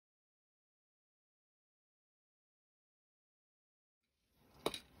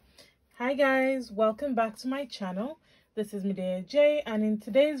Hi guys, welcome back to my channel. This is Medea J, and in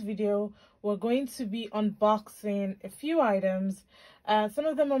today's video we're going to be unboxing a few items. Some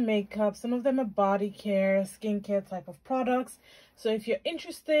of them are makeup, some of them are body care, skincare type of products. So if you're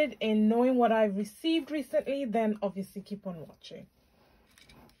interested in knowing what I've received recently, then obviously keep on watching.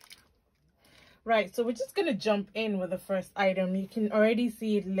 Right, so we're just going to jump in with the first item. You can already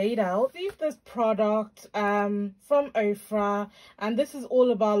see it laid out. Received this product from Ofra, and this is all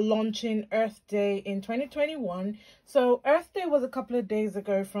about launching Earth Day in 2021. So Earth Day was a couple of days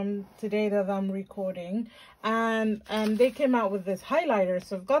ago from today that I'm recording, and they came out with this highlighter.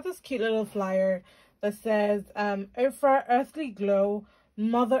 So I've got this cute little flyer that says Ofra Earthly Glow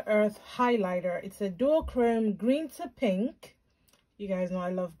Mother Earth Highlighter. It's a duochrome green to pink. You guys know I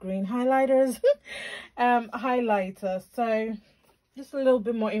love green highlighters. Highlighter. So just a little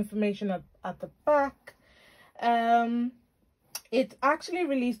bit more information at the back. It's actually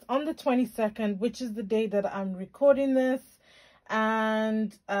released on the 22nd, which is the day that I'm recording this.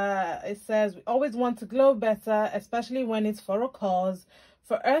 And it says, we always want to glow better, especially when it's for a cause.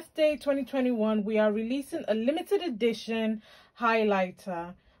 For Earth Day 2021, we are releasing a limited edition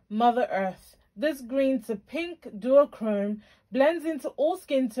highlighter, Mother Earth. This green to pink duochrome blends into all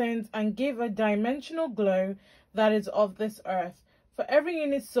skin tones and give a dimensional glow that is of this earth. For every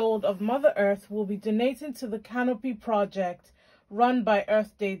unit sold of Mother Earth, we'll be donating to the Canopy Project run by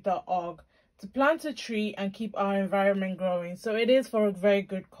earthday.org to plant a tree and keep our environment growing. So it is for a very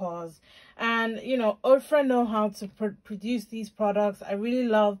good cause. And, you know, Ofra know how to produce these products. I really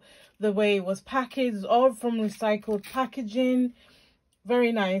love the way it was packaged, all from recycled packaging.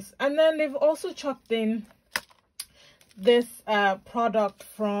 Very nice. And then they've also chucked in this product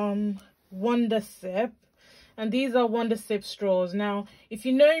from Wonder Sip, and these are Wonder Sip straws. Now, if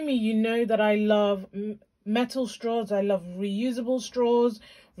you know me, you know that I love metal straws. I love reusable straws,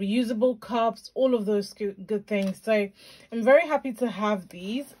 reusable cups, all of those good things. So I'm very happy to have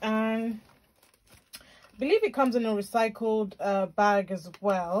these, and I believe it comes in a recycled bag as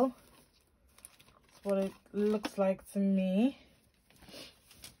well. That's what it looks like to me.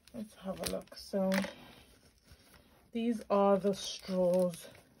 Let's have a look. So these are the straws.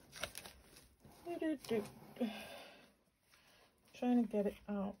 Trying to get it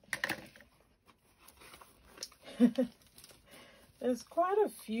out. There's quite a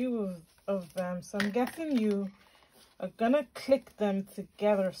few of them, so I'm guessing you are gonna click them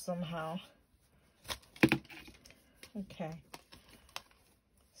together somehow. Okay,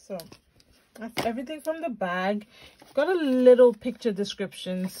 so that's everything from the bag. It's got a little picture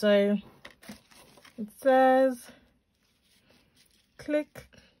description. So it says, click,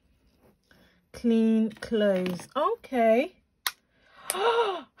 clean, close. Okay.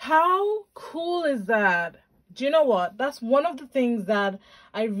 How cool is that? Do you know what? That's one of the things that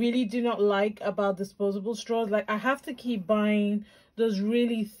I really do not like about disposable straws. Like, I have to keep buying those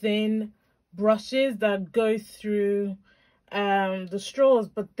really thin brushes that go through the straws.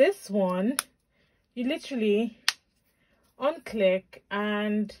 But this one, you literally unclick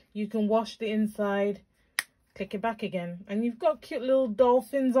and you can wash the inside, click it back again, and you've got cute little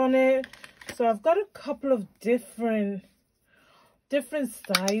dolphins on it. So I've got a couple of different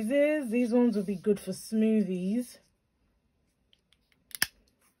sizes. These ones would be good for smoothies.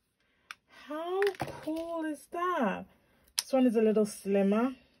 How cool is that? This one is a little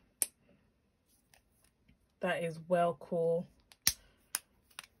slimmer. That is well cool.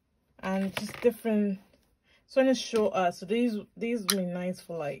 And just different. This one is shorter, so these would be nice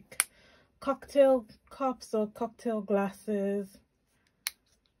for like cocktail cups or cocktail glasses.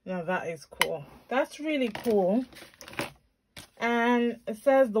 Now that is cool. That's really cool. And it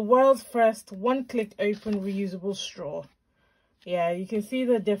says the world's first one-click open reusable straw. Yeah, you can see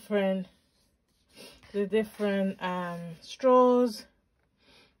the different straws.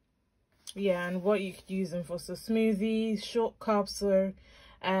 Yeah, and what you could use them for. So smoothies, short cups, so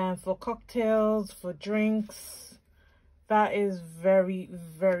for cocktails, for drinks. That is very,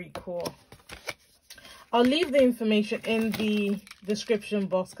 very cool. I'll leave the information in the description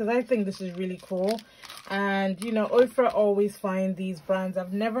box because I think this is really cool. And, you know, Ofra always find these brands.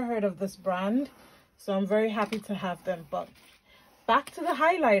 I've never heard of this brand, so I'm very happy to have them. But back to the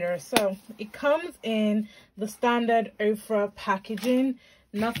highlighter. So it comes in the standard Ofra packaging.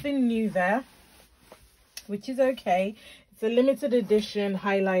 Nothing new there, which is okay. It's a limited edition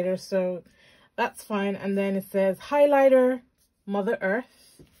highlighter, so that's fine. And then it says highlighter Mother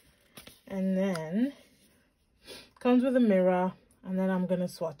Earth, and then comes with a mirror, and then I'm gonna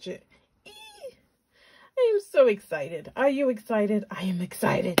swatch it. I am so excited. Are you excited? I am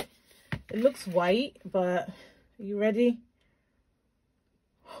excited. It looks white, but are you ready?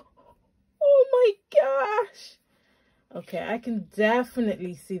 my gosh. Okay, I can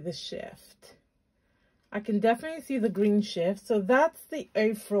definitely see the shift. I can definitely see the green shift. So that's the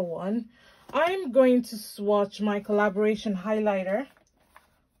Ofra one. I'm going to swatch my collaboration highlighter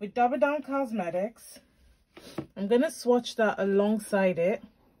with Double Down Cosmetics. I'm going to swatch that alongside it.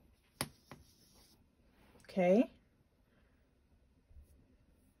 Okay.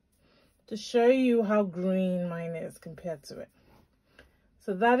 To show you how green mine is compared to it.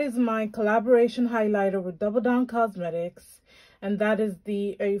 So that is my collaboration highlighter with Double Down Cosmetics. And that is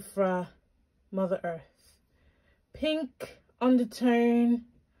the Ofra Mother Earth. Pink undertone,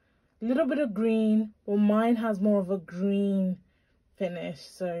 a little bit of green. Well, mine has more of a green finish.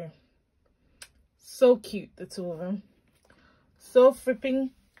 So cute, the two of them. So fripping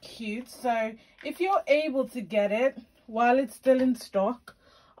cute. So if you're able to get it while it's still in stock,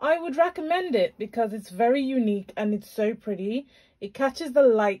 I would recommend it because it's very unique and it's so pretty. It catches the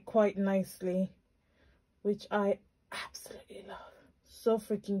light quite nicely, which I absolutely love. So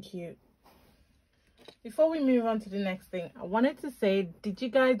freaking cute. Before we move on to the next thing, I wanted to say, did you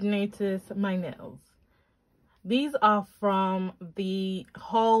guys notice my nails? These are from the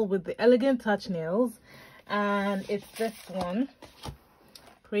haul with the Elegant Touch nails, and it's this one,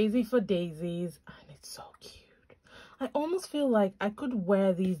 Crazy for Daisies, and it's so cute. I almost feel like I could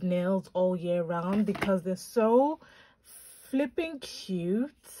wear these nails all year round because they're so flipping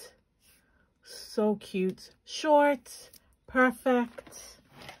cute. So cute. Short, perfect.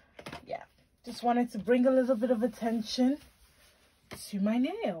 Yeah, just wanted to bring a little bit of attention to my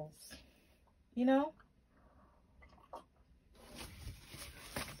nails, you know.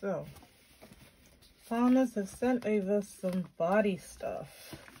 So farmers have sent over some body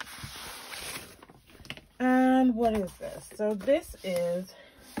stuff. And what is this? So this is,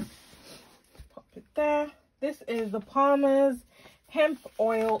 pop it there. This is the Palmer's hemp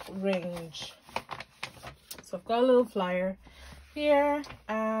oil range. So I've got a little flyer here,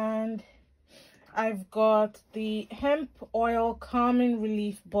 and I've got the hemp oil calming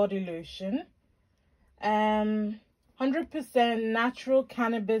relief body lotion, 100% natural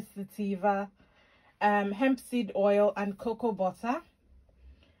cannabis sativa, hemp seed oil and cocoa butter.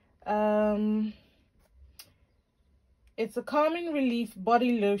 It's a calming relief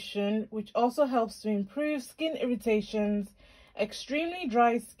body lotion which also helps to improve skin irritations, extremely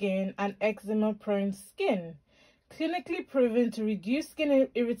dry skin and eczema prone skin. Clinically proven to reduce skin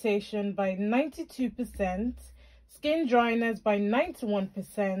irritation by 92%, skin dryness by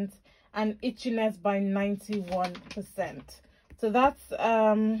 91% and itchiness by 91%. So that's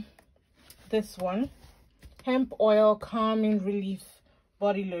this one, hemp oil calming relief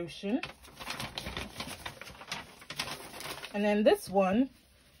body lotion. And then this one,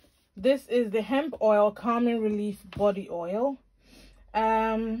 this is the hemp oil calming relief body oil.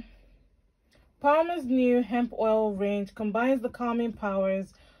 Palmer's new hemp oil range combines the calming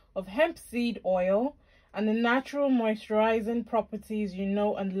powers of hemp seed oil and the natural moisturizing properties you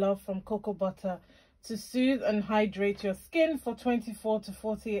know and love from cocoa butter to soothe and hydrate your skin for 24 to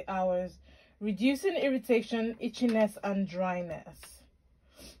 48 hours, reducing irritation, itchiness and dryness.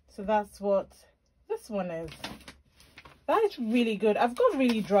 So that's what this one is. That's really good. I've got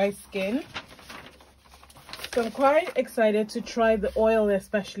really dry skin, so I'm quite excited to try the oil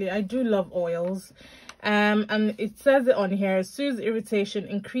especially. I do love oils. And it says it on here, soothes irritation,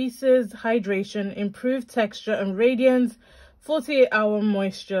 increases hydration, improve texture and radiance, 48-hour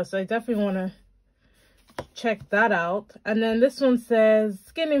moisture. So I definitely want to check that out. And then this one says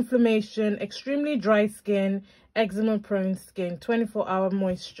skin inflammation, extremely dry skin, eczema prone skin, 24-hour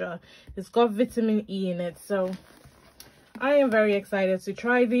moisture. It's got vitamin E in it. So I am very excited to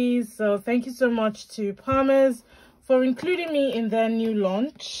try these. So thank you so much to Palmer's for including me in their new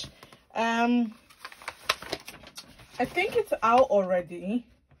launch. I think it's out already,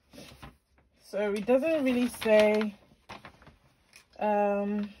 so it doesn't really say.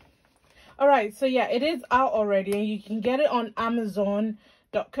 All right, so yeah, it is out already, and you can get it on amazon.co.uk,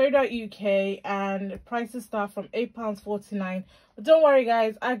 and prices start from £8.49. But don't worry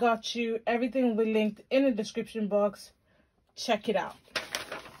guys, I got you. Everything will be linked in the description box. Check it out.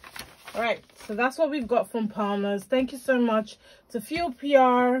 All right, so that's what we've got from Palmer's. Thank you so much to Fuel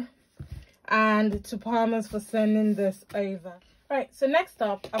PR and to Palmer's for sending this over. Right, so next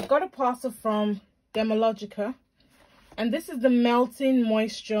up, I've got a parcel from Dermalogica, and this is the Melting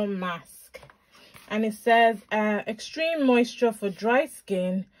Moisture Mask. And it says, extreme moisture for dry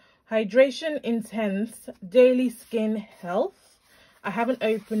skin, hydration intense, daily skin health. I haven't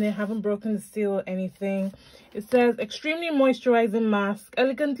opened it, haven't broken the seal or anything. It says, extremely moisturizing mask,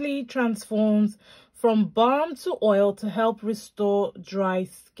 elegantly transforms from balm to oil to help restore dry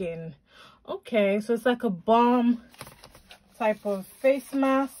skin. Okay, so it's like a balm type of face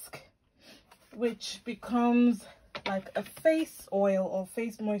mask, which becomes like a face oil or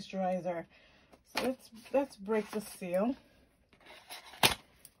face moisturizer. So let's break the seal,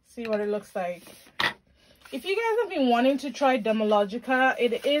 see what it looks like. If you guys have been wanting to try Dermalogica,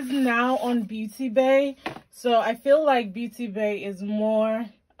 it is now on Beauty Bay. So I feel like Beauty Bay is more,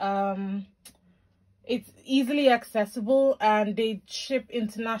 it's easily accessible and they ship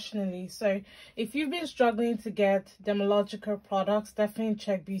internationally. So if you've been struggling to get Dermalogica products, definitely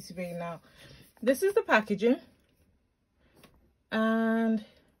check Beauty Bay now. This is the packaging. And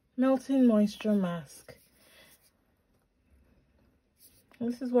melting moisture mask.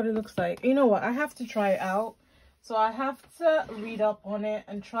 This is what it looks like. You know what? I have to try it out. So I have to read up on it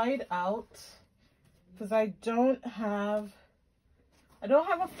and try it out. Because I don't have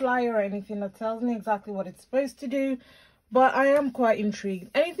a flyer or anything that tells me exactly what it's supposed to do. But I am quite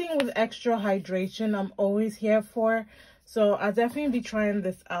intrigued. Anything with extra hydration, I'm always here for. So I'll definitely be trying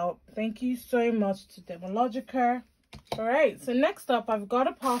this out. Thank you so much to Dermalogica. Alright, so next up, I've got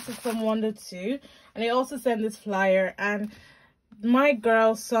a parcel from Wonder 2. And they also sent this flyer. And my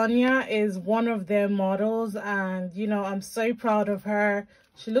girl Sonia is one of their models, and you know, I'm so proud of her.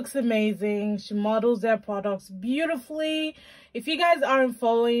 She looks amazing. She models their products beautifully. If you guys aren't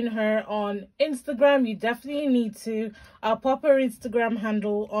following her on Instagram, you definitely need to. I'll pop her Instagram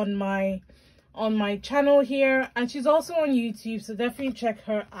handle on my channel here, and she's also on YouTube, so definitely check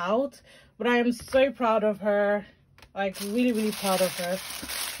her out. But I am so proud of her, like really proud of her.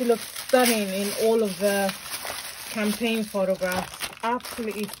 She looks stunning in all of the campaign photographs.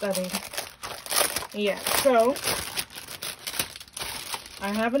 Absolutely stunning. Yeah, so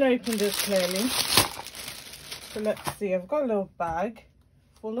I haven't opened this clearly, so let's see. I've got a little bag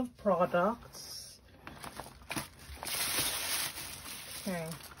full of products. Okay,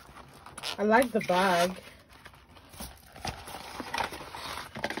 I like the bag.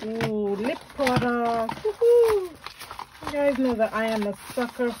 Ooh, lip products. Woohoo! You guys know that I am a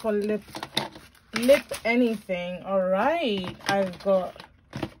sucker for lip anything. All right, I've got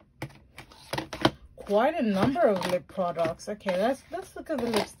quite a number of lip products. Okay, let's look at the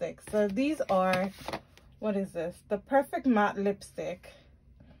lipsticks. So these are, what is this? The Perfect Matte Lipstick.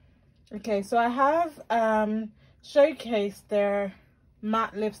 Okay, so I have showcased their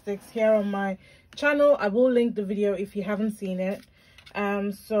matte lipsticks here on my channel. I will link the video if you haven't seen it.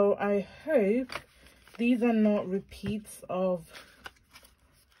 So I hope these are not repeats of,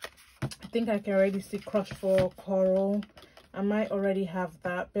 I think I can already see Crush for Coral. I might already have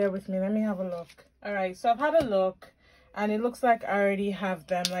that. Bear with me. Let me have a look. All right, so I've had a look and it looks like I already have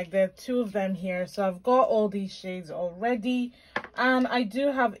them. Like there are 2 of them here. So I've got all these shades already. And I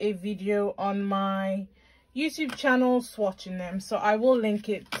do have a video on my YouTube channel swatching them. So I will link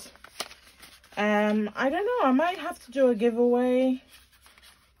it. I don't know. I might have to do a giveaway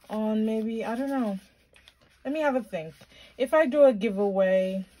on maybe, I don't know. Let me have a think. If I do a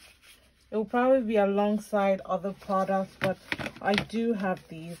giveaway, it will probably be alongside other products, but I do have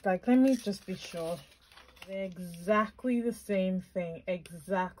these. Like, let me just be sure. They're exactly the same thing.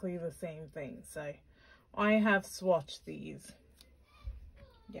 Exactly the same thing. So, I have swatched these.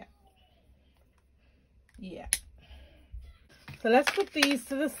 Yeah. Yeah. So, let's put these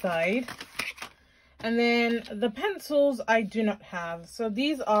to the side. And then the pencils I do not have. So,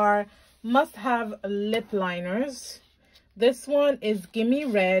 these are must-have lip liners. This one is Gimme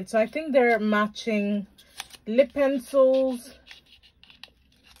Red. So I think they're matching lip pencils.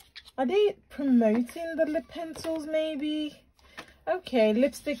 Are they promoting the lip pencils maybe? Okay,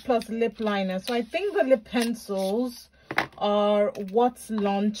 lipstick plus lip liner. So I think the lip pencils are what's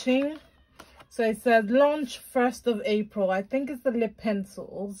launching. So it says launch 1st of April. I think it's the lip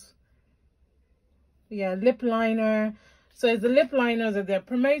pencils. Yeah, lip liner. So it's the lip liners that they're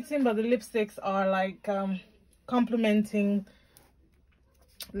promoting, but the lipsticks are like complementing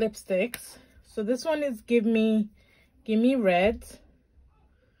lipsticks. So this one is Gimme Red.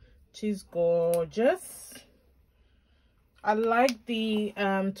 She's gorgeous. I like the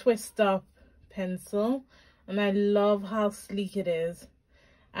twist up pencil, and I love how sleek it is.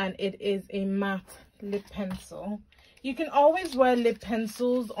 And it is a matte lip pencil. You can always wear lip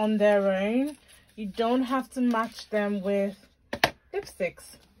pencils on their own. You don't have to match them with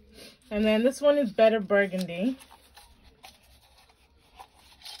lipsticks. And then this one is Better Burgundy.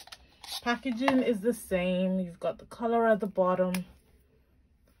 Packaging is the same. You've got the color at the bottom.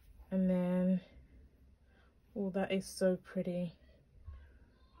 And then, oh, that is so pretty.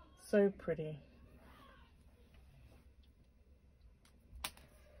 So pretty.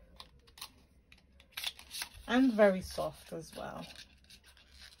 And very soft as well.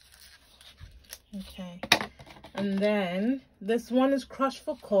 Okay, and then this one is Crush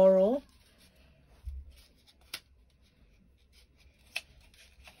for Coral.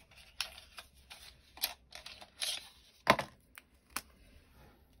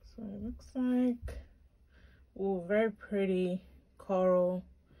 So it looks like, oh, very pretty coral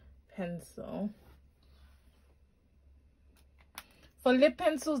pencil. For lip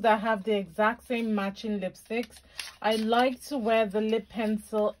pencils that have the exact same matching lipsticks, I like to wear the lip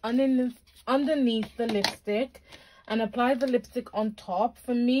pencil underneath the lipstick and apply the lipstick on top.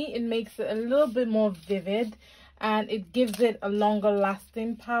 For me, it makes it a little bit more vivid and it gives it a longer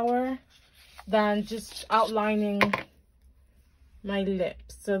lasting power than just outlining my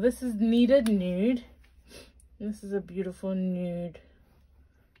lips. So this is Kneaded Nude. This is a beautiful nude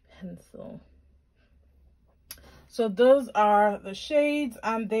pencil. So those are the shades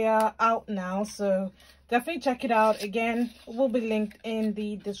and they are out now, so definitely check it out. Again, it will be linked in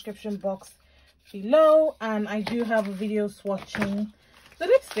the description box below, and I do have a video swatching the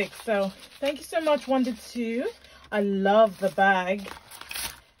lipstick. So thank you so much, Wonder2. I love the bag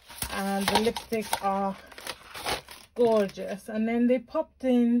and the lipsticks are gorgeous. And then they popped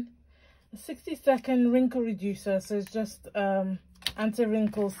in a 60-second wrinkle reducer, so it's just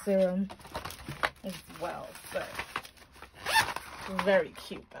anti-wrinkle serum as well. So very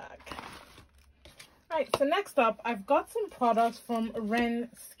cute bag. Right, so next up, I've got some products from Ren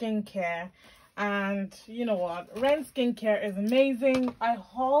Skincare, and you know what, Ren Skincare is amazing. I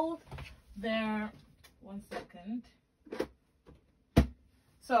hauled their, one second.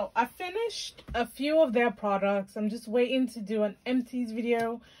 So I finished a few of their products. I'm just waiting to do an empties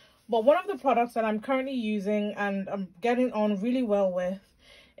video, but one of the products that I'm currently using and I'm getting on really well with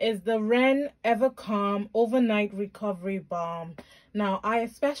is the Ren Ever Calm Overnight Recovery Balm. Now, I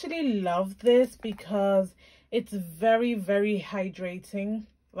especially love this because it's very, very hydrating,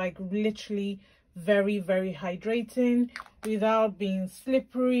 like literally very, very hydrating without being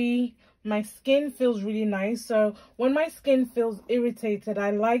slippery. My skin feels really nice. So when my skin feels irritated, I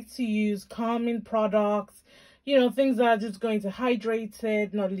like to use calming products, you know, things that are just going to hydrate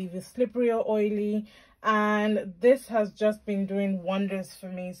it, not leave it slippery or oily. And this has just been doing wonders for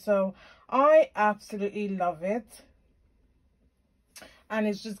me. So I absolutely love it. And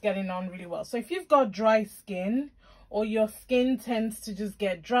it's just getting on really well. So if you've got dry skin or your skin tends to just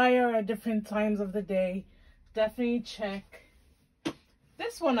get drier at different times of the day, definitely check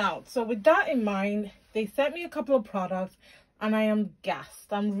this one out. So with that in mind, they sent me a couple of products and I am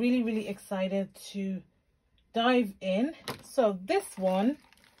gassed. I'm really, really excited to dive in. So this one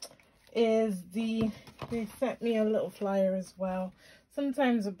is they sent me a little flyer as well.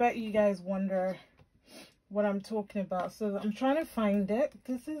 Sometimes I bet you guys wonder what I'm talking about, so I'm trying to find it.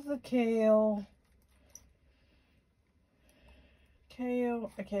 This is the kale.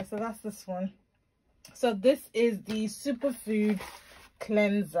 Okay, so that's this one. So this is the superfood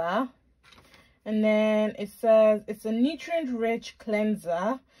cleanser, and then it says it's a nutrient rich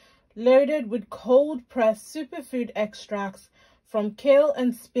cleanser loaded with cold pressed superfood extracts from kale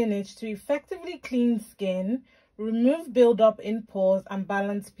and spinach to effectively clean skin, remove buildup in pores, and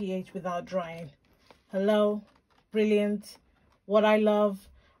balance pH without drying. Hello, brilliant. What I love.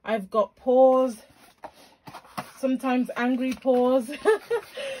 I've got pores, sometimes angry pores.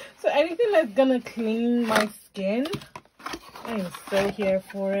 So anything that's gonna clean my skin, I am so here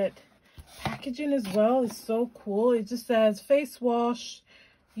for it. Packaging as well is so cool. It just says face wash,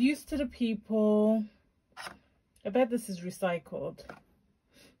 used to the people. I bet this is recycled.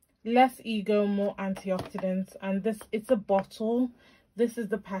 Less ego, more antioxidants. And this, it's a bottle. This is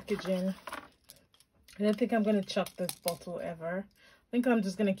the packaging. I don't think I'm going to chuck this bottle ever. I think I'm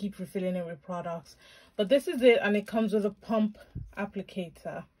just going to keep refilling it with products. But this is it, and it comes with a pump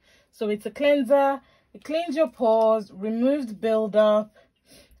applicator. So it's a cleanser. It cleans your pores, removes buildup,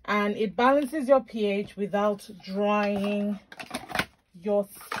 and it balances your pH without drying your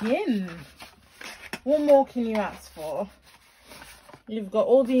skin. What more can you ask for? You've got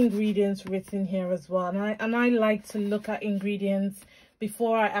all the ingredients written here as well. And I like to look at ingredients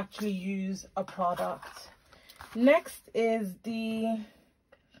before I actually use a product. Next is the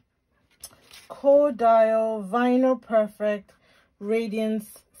Cordial Vinyl Perfect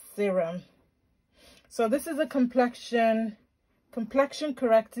Radiance Serum. So this is a complexion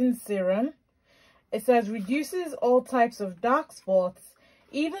correcting serum. It says reduces all types of dark spots,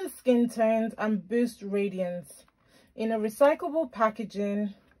 even skin tones, and boosts radiance in a recyclable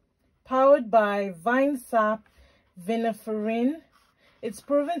packaging, powered by vine sap viniferin. It's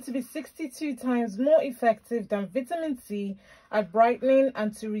proven to be 62 times more effective than vitamin C at brightening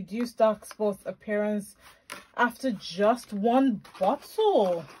and to reduce dark spots appearance after just one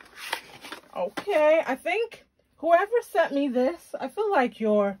bottle. Okay, I think whoever sent me this, I feel like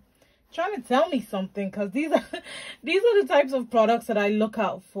you're trying to tell me something, because these are the types of products that I look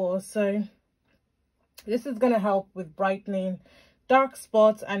out for. So this is going to help with brightening dark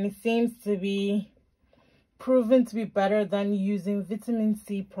spots, and it seems to be proven to be better than using vitamin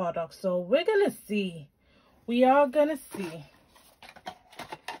C products. So we're going to see. We are going to see.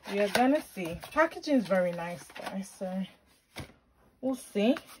 We are going to see. Packaging is very nice, guys. So we'll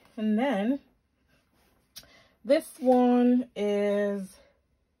see. And then this one is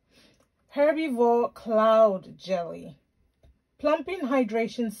Herbivore Cloud Jelly Plumping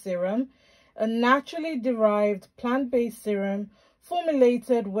Hydration Serum, a naturally derived plant-based serum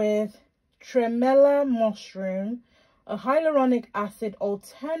formulated with tremella mushroom, a hyaluronic acid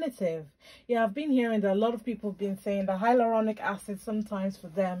alternative. Yeah, I've been hearing that a lot of people have been saying that hyaluronic acid sometimes for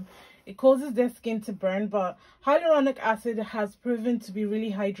them, it causes their skin to burn, but hyaluronic acid has proven to be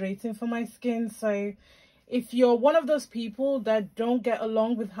really hydrating for my skin. So if you're one of those people that don't get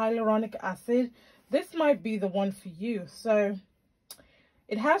along with hyaluronic acid, this might be the one for you. So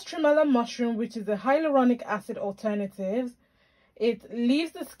it has tremella mushroom, which is a hyaluronic acid alternative. It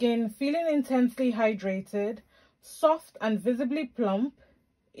leaves the skin feeling intensely hydrated, soft and visibly plump.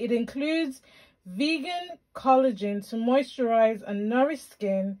 It includes vegan collagen to moisturize and nourish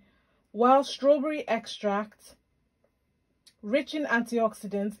skin, while strawberry extract, rich in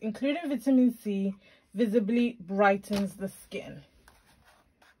antioxidants, including vitamin C, visibly brightens the skin.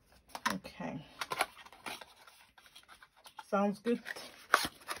 Okay. Sounds good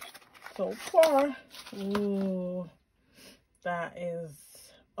so far. Ooh, that is,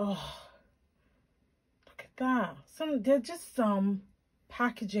 oh, look at that. There's just some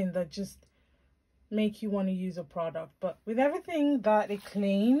packaging that just make you want to use a product, but with everything that it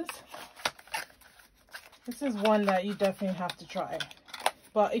cleans, this is one that you definitely have to try.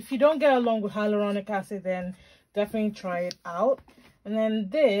 But if you don't get along with hyaluronic acid, then definitely try it out. And then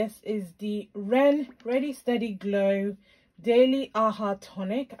this is the Ren Ready Steady Glow Daily AHA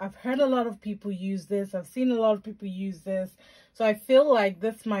Tonic. I've heard a lot of people use this. I've seen a lot of people use this. So I feel like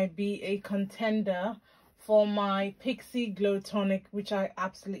this might be a contender for my Pixie Glow Tonic, which I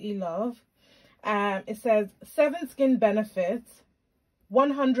absolutely love. It says 7 skin benefits,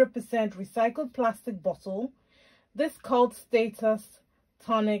 100% recycled plastic bottle. This cult status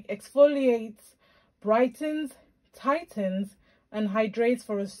tonic exfoliates, brightens, tightens, and hydrates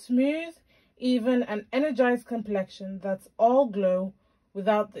for a smooth, even, and energized complexion that's all glow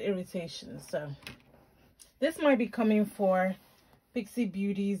without the irritation. So this might be coming for Pixie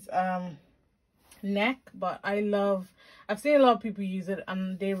Beauty's neck, but I've seen a lot of people use it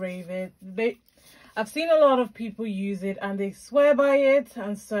and they rave it. I've seen a lot of people use it and they swear by it,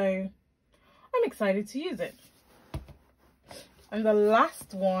 and so I'm excited to use it. And the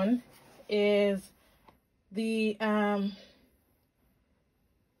last one is the I'm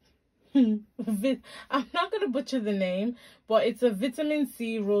not going to butcher the name, but it's a vitamin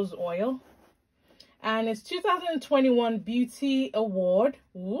C rose oil, and it's 2021 Beauty Award.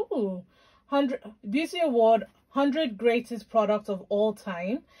 Ooh, Beauty Award 100 Greatest Products of All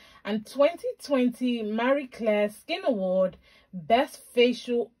Time, and 2020 Marie Claire Skin Award Best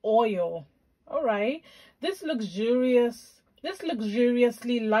Facial Oil. All right, this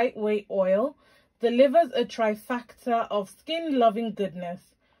luxuriously lightweight oil delivers a trifecta of skin-loving goodness,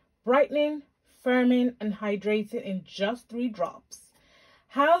 brightening, firming, and hydrating in just 3 drops.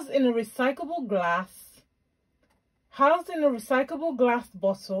 Housed in a recyclable glass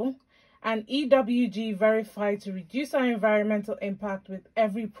bottle, and EWG verified to reduce our environmental impact with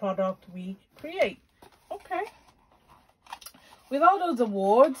every product we create. Okay. With all those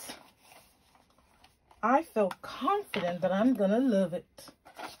awards, I feel confident that I'm gonna love it.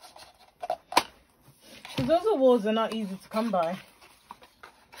 Because those awards are not easy to come by.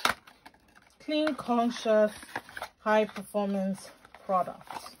 Clean, conscious, high performance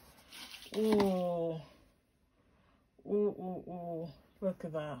products. Ooh. Ooh, ooh, ooh. Look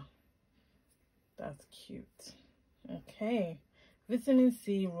at that. That's cute. Okay. Vitamin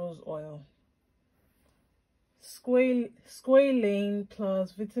C rose oil. Squalane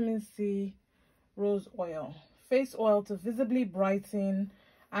plus vitamin C rose oil. Face oil to visibly brighten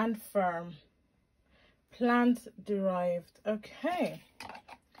and firm. Plant derived. Okay.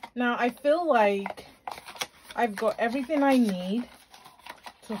 Now I feel like I've got everything I need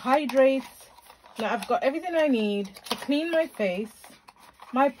to hydrate. Now I've got everything I need to clean my face,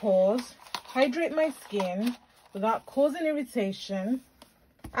 my pores, hydrate my skin without causing irritation,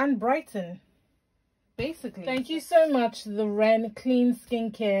 and brighten. Basically. Thank you so much to the Ren Clean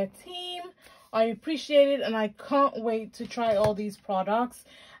Skincare team I appreciate it, and I can't wait to try all these products.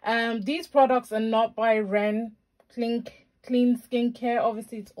 These products are not by Ren Clean Skincare.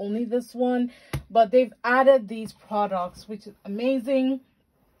 Obviously, it's only this one, but they've added these products, which is amazing.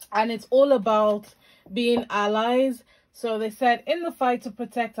 And it's all about being allies. So they said, in the fight to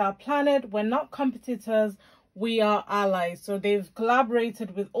protect our planet, we're not competitors, we are allies. So they've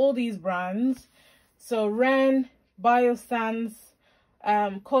collaborated with all these brands. So Ren, Biossance,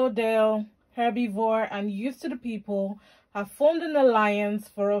 Cordell, Herbivore, and Youth to the People have formed an alliance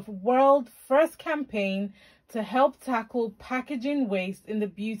for a world first campaign to help tackle packaging waste in the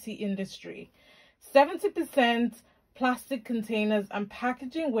beauty industry. 70% plastic containers and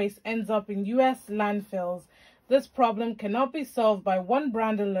packaging waste ends up in US landfills. This problem cannot be solved by one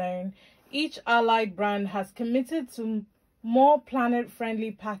brand alone. Each allied brand has committed to more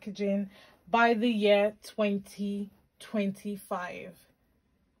planet-friendly packaging by the year 2025.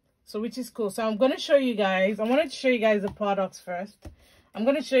 So which is cool. So I'm going to show you guys, I wanted to show you guys the products first. I'm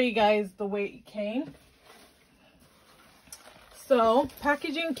going to show you guys the way it came. So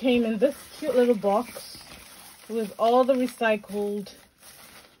packaging came in this cute little box with all the recycled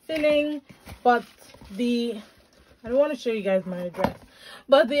filling, but I don't want to show you guys my address,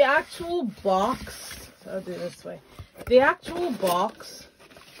 but the actual box, I'll do it this way, the actual box,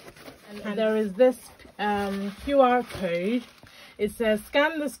 and there is this QR code. It says,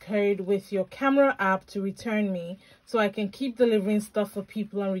 scan this code with your camera app to return me so I can keep delivering stuff for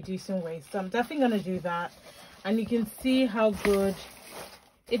people and reducing waste. So I'm definitely going to do that. And you can see how good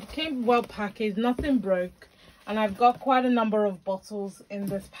it came, well packaged, nothing broke. And I've got quite a number of bottles in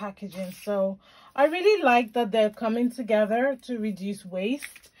this packaging. So I really like that they're coming together to reduce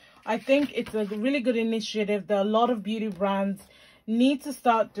waste. I think it's a really good initiative that a lot of beauty brands need to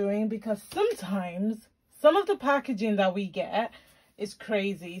start doing, because sometimes some of the packaging that we get is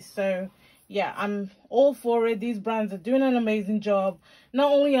crazy. So yeah, I'm all for it. These brands are doing an amazing job.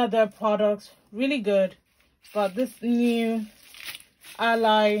 Not only are their products really good, but this new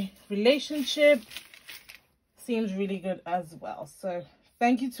ally relationship seems really good as well. So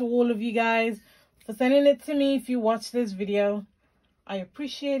thank you to all of you guys for sending it to me. If you watch this video, I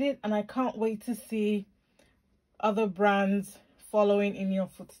appreciate it, and I can't wait to see other brands following in your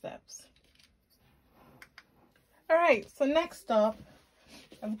footsteps. All right, so next up,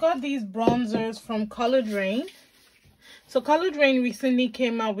 I've got these bronzers from Colored Rain. So Colored Rain recently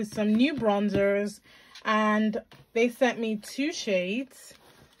came out with some new bronzers, and they sent me 2 shades.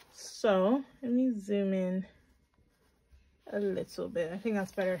 So let me zoom in a little bit. I think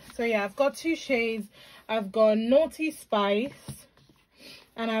that's better. So yeah, I've got 2 shades. I've got Naughty Spice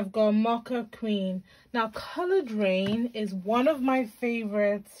and I've got Mocha Queen. Now Colored Rain is one of my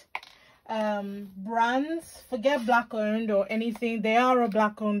favorite brands. Forget black owned or anything, they are a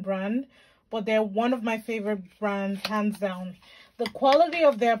black owned brand, but they're one of my favorite brands, hands down. The quality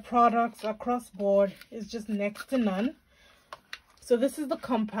of their products across board is just next to none. So this is the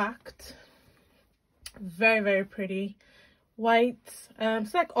compact, very, very pretty. White,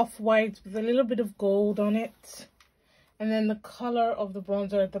 it's like off-white with a little bit of gold on it. And then the color of the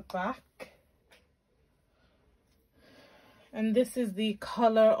bronzer at the back. And this is the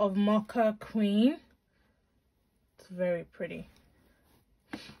color of Mocha Queen. It's very pretty.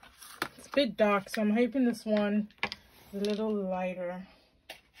 It's a bit dark, so I'm hoping this one is a little lighter.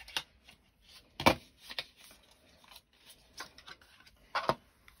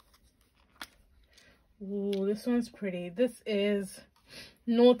 Ooh, this one's pretty. This is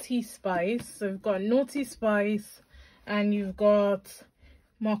Naughty Spice. So we've got Naughty Spice and you've got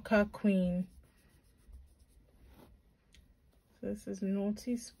Mocha Queen. So this is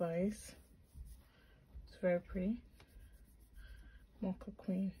Naughty Spice. It's very pretty. Mocha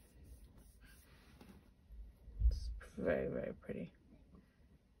Queen. It's very, very pretty.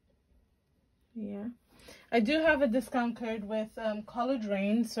 Yeah. I do have a discount code with Colored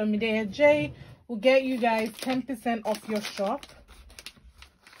Rain. So Medea J will get you guys 10% off your shop.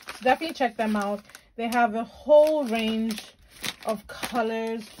 So definitely check them out. They have a whole range of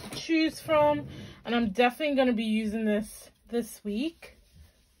colors to choose from. And I'm definitely going to be using this week,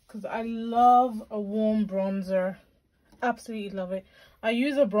 because I love a warm bronzer. Absolutely love it. I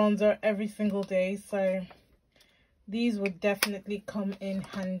use a bronzer every single day, so these would definitely come in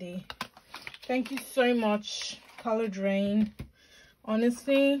handy. Thank you so much, Colored Rain.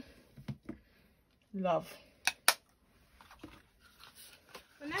 Honestly, love.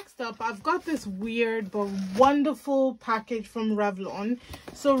 So next up, I've got this weird but wonderful package from Revlon.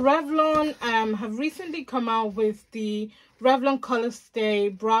 So Revlon have recently come out with the Revlon Color Stay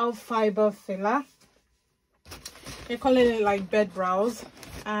Brow Fiber Filler. They're calling it like bed brows.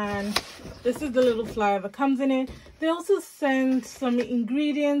 and this is the little flyer that comes in it. They also send some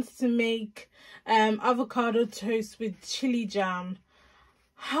ingredients to make avocado toast with chili jam.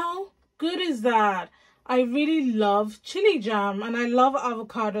 How good is that? I really love chili jam and I love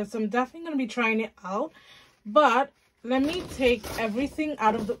avocado, so I'm definitely going to be trying it out. But let me take everything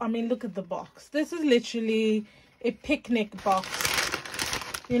out of the, I mean, look at the box. This is literally a picnic box.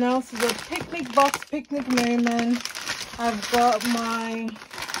 You know, so the picnic box, picnic moment. I've got my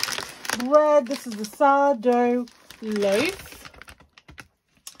bread. This is the sourdough loaf.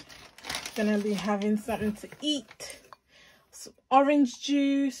 Gonna be having something to eat. Some orange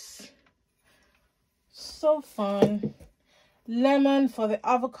juice. So fun. Lemon for the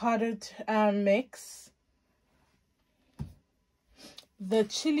avocado mix. The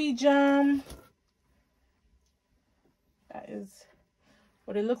chili jam. That is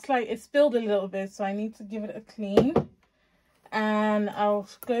what it looks like. It spilled a little bit, so I need to give it a clean. And I'll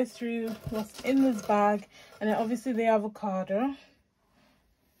go through what's in this bag. And then obviously the avocado.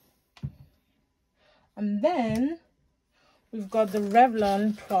 And then we've got the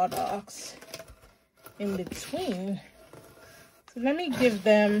Revlon products in between. So let me give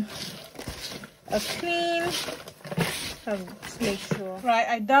them a clean. Let's make sure. Right,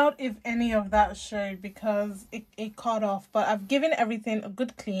 I doubt if any of that showed because it caught off, but I've given everything a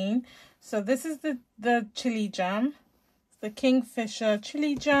good clean. So this is the chili jam, the Kingfisher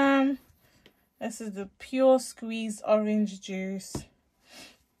chili jam. This is the pure squeezed orange juice.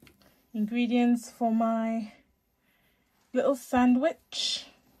 Ingredients for my little sandwich.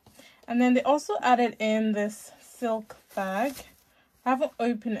 And then they also added in this silk bag. I haven't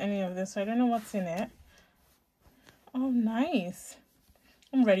opened any of this, so I don't know what's in it. Oh, nice.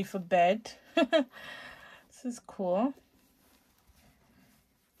 I'm ready for bed. This is cool.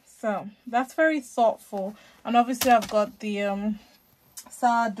 So that's very thoughtful. And obviously I've got the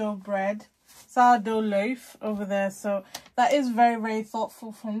sourdough loaf over there. So that is very, very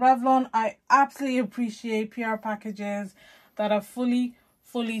thoughtful from Revlon. I absolutely appreciate PR packages that are fully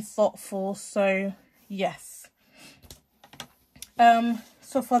thoughtful. So yes.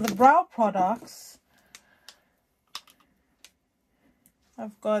 So for the brow products,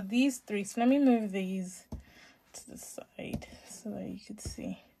 I've got these three. So let me move these to the side so that you could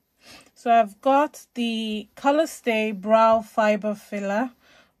see. So I've got the Color Stay Brow Fiber Filler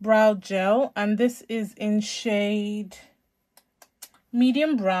Brow Gel, and this is in shade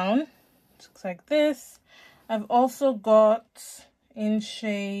medium brown. It looks like this. I've also got in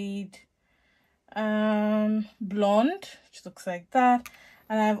shade blonde, which looks like that.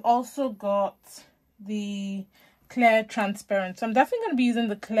 And I've also got the clear transparent. So I'm definitely going to be using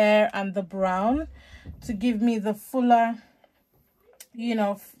the clear and the brown to give me the fuller, you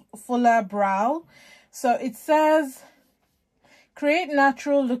know, fuller brow. So it says create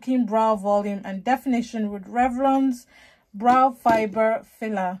natural looking brow volume and definition with Revlon's brow fiber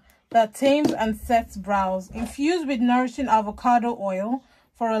filler that tames and sets brows. Infused with nourishing avocado oil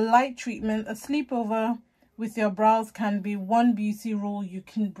for a light treatment, a sleepover with your brows can be one beauty rule you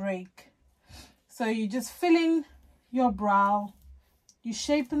can break. So you just fill in your brow, you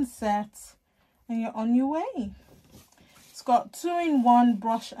shape and set, and you're on your way. It's got 2-in-1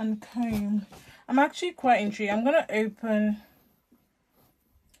 brush and comb. I'm actually quite intrigued. I'm going to open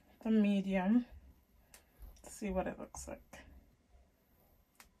the medium to see what it looks like.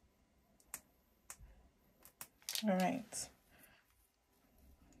 All right.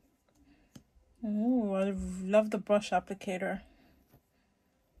 Oh, I love the brush applicator.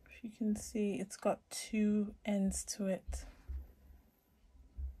 You can see it's got 2 ends to it.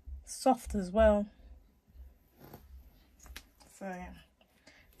 Soft as well. So yeah,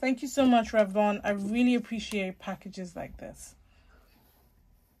 thank you so much, Revlon. I really appreciate packages like this.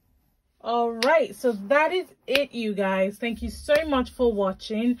 All right, so that is it, you guys. Thank you so much for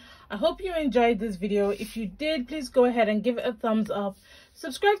watching. I hope you enjoyed this video. If you did, please go ahead and give it a thumbs up.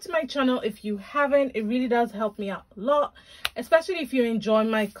 Subscribe to my channel if you haven't. It really does help me out a lot, especially if you enjoy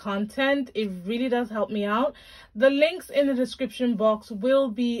my content. It really does help me out. The links in the description box will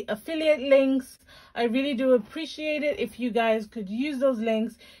be affiliate links. I really do appreciate it if you guys could use those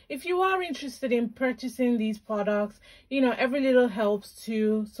links. If you are interested in purchasing these products, you know, every little helps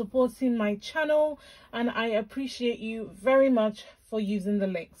to supporting my channel, and I appreciate you very much for using the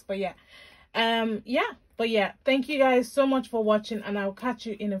links. But yeah, thank you guys so much for watching, and I'll catch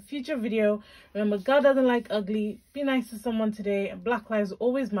you in a future video. Remember, God doesn't like ugly. Be nice to someone today, and Black lives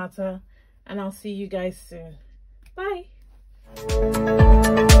always matter. And I'll see you guys soon. Bye.